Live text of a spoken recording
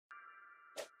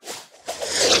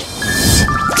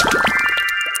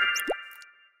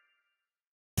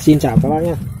Xin chào các bác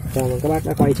nhé, chào mừng các bác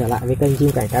đã quay trở lại với kênh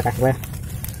chim cảnh ca cảnh của em.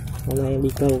 Hôm nay em đi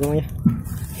câu các bác nhé,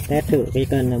 test thử cái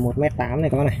cần là 1m8 này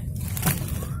các bác này.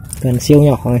 Cần siêu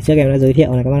nhỏ này, trước em đã giới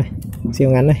thiệu này các bác này, siêu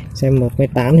ngắn này, xem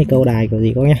 1m8 thì câu đài kiểu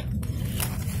gì các bác nhé.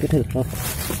 Cứ thử thôi,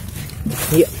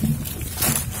 nghiệm.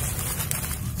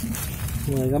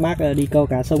 Mời các bác đi câu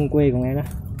cá sông quê của em đó.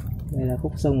 Đây là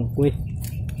khúc sông ở quê,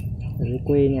 ở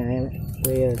quê nhà em ấy.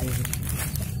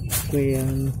 Quê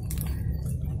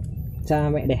cha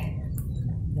mẹ đẻ.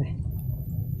 Đây.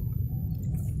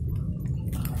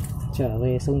 Trở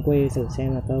về sông quê thử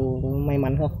xem là câu có may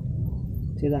mắn không,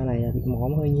 chứ dạo này là bị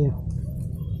móm hơi nhiều.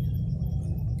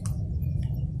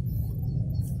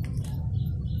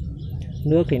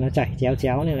 Nước thì nó chảy chéo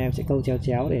chéo nên là em sẽ câu chéo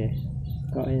chéo để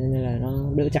gọi như là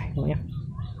nó đỡ chảy thôi nhé.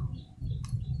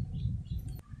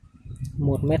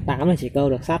 1m8 là chỉ câu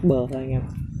được sát bờ thôi anh em.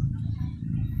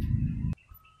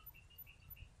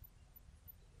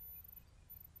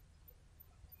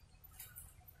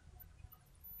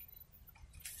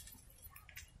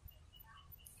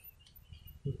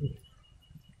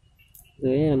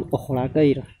 Dưới là một ổ lá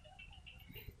cây rồi.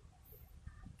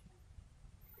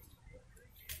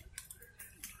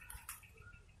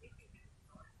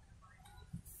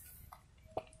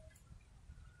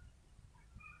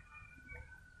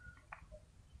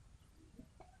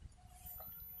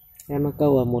 Em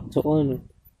câu ở một chỗ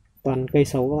toàn cây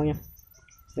sấu các bác nhé,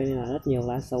 đây là rất nhiều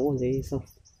lá sấu ở dưới sông.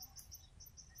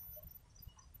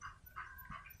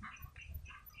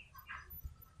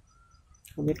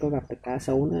 Không biết có gặp được cá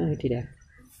sấu nữa thì đẹp.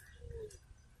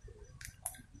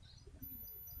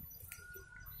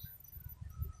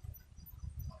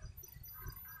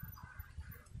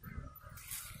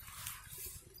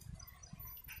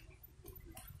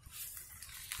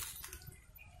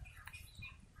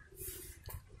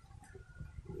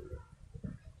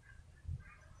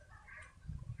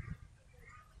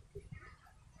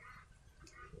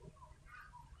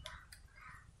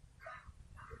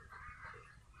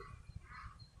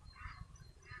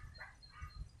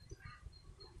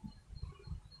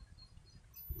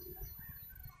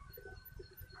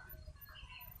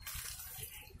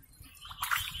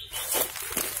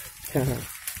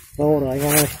 Rô rồi anh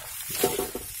em ơi,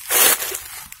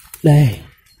 đây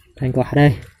thành quả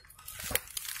đây,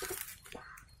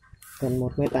 cần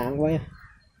 1m8 quá nhá,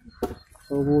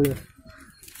 câu vui này,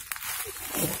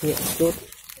 nghiệm chút.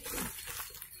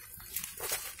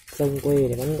 Sông quê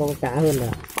thì vẫn có cá hơn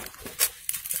là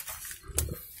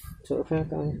chỗ khác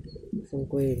thôi, sông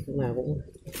quê thì lúc nào cũng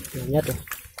nhiều nhất rồi.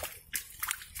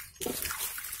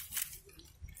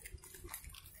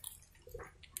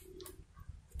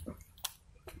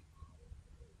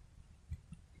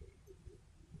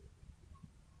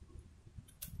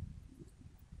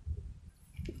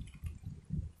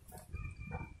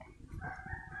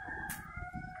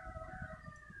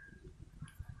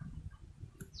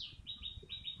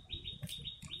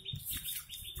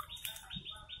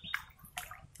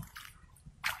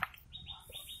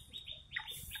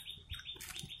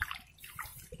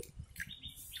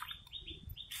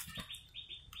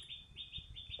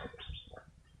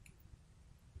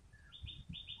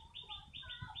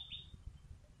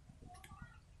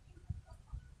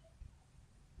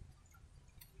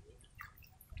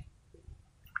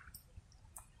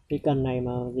 Cái cần này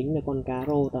mà dính được con cá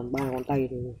rô tầm 3 ngón tay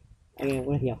thì anh em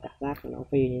có thể hiểu cảm giác của nó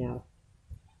phê như nào.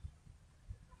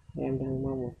 Em đang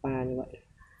mong một pha như vậy.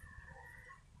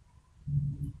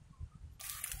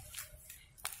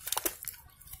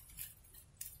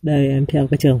 Đây em theo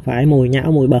cái trường phái mồi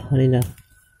nhão mồi bở nên là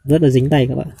rất là dính tay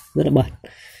các bạn, rất là bẩn.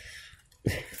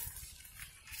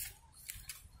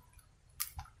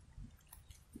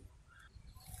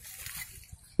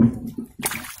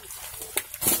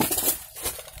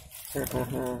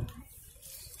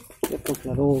 Tiếp tục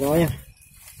là rô đó nha.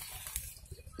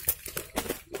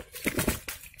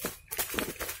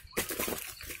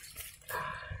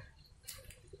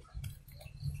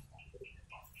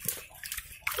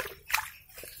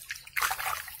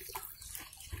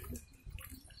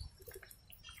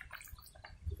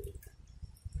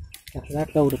 Cảm giác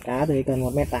câu được cá từ cần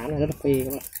 1m8 là rất là phê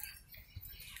các bạn.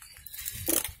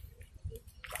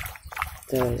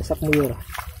 Trời sắp mưa rồi.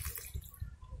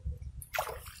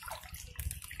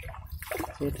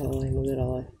 Chết thôi, mưa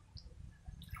rồi.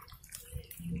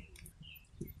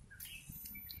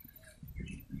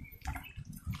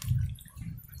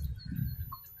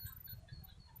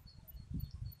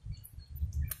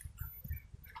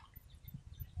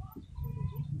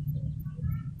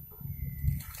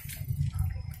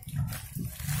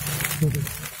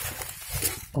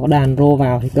 Có đàn rô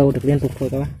vào thì câu được liên tục thôi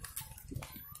các bác.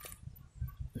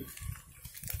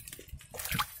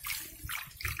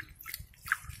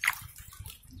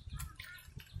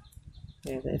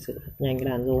 Em sẽ xử thật nhanh cái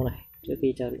đàn rô này trước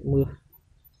khi trời bị mưa.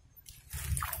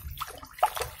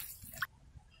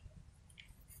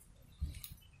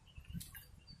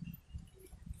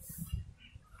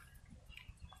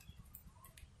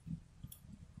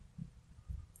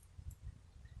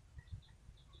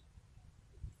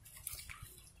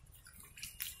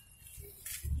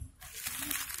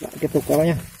 Lại tiếp tục các bác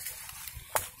nhé.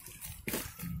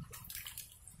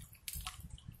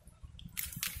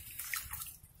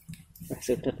 Phải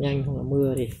xử thật nhanh, không là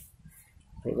mưa thì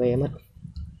phải về mất.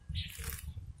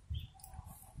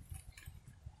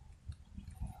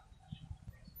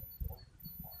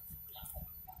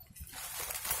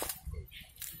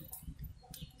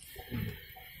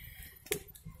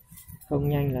 Không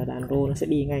nhanh là đàn rô nó sẽ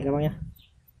đi ngay các bác nhé.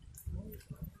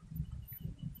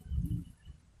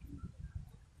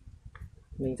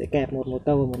 Mình sẽ kẹp một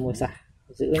câu và một mồi xả,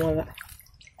 giữ nó lại.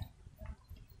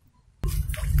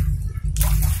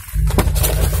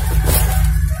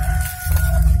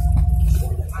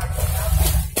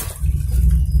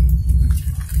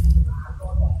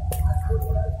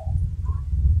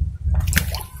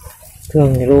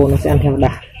 Thường thì rô nó sẽ ăn theo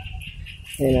đàn,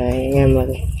 nên là anh em mà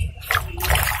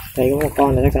thấy có một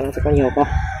con thì chắc chắn nó sẽ có nhiều con,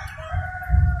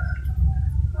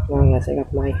 mong là sẽ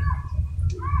gặp may.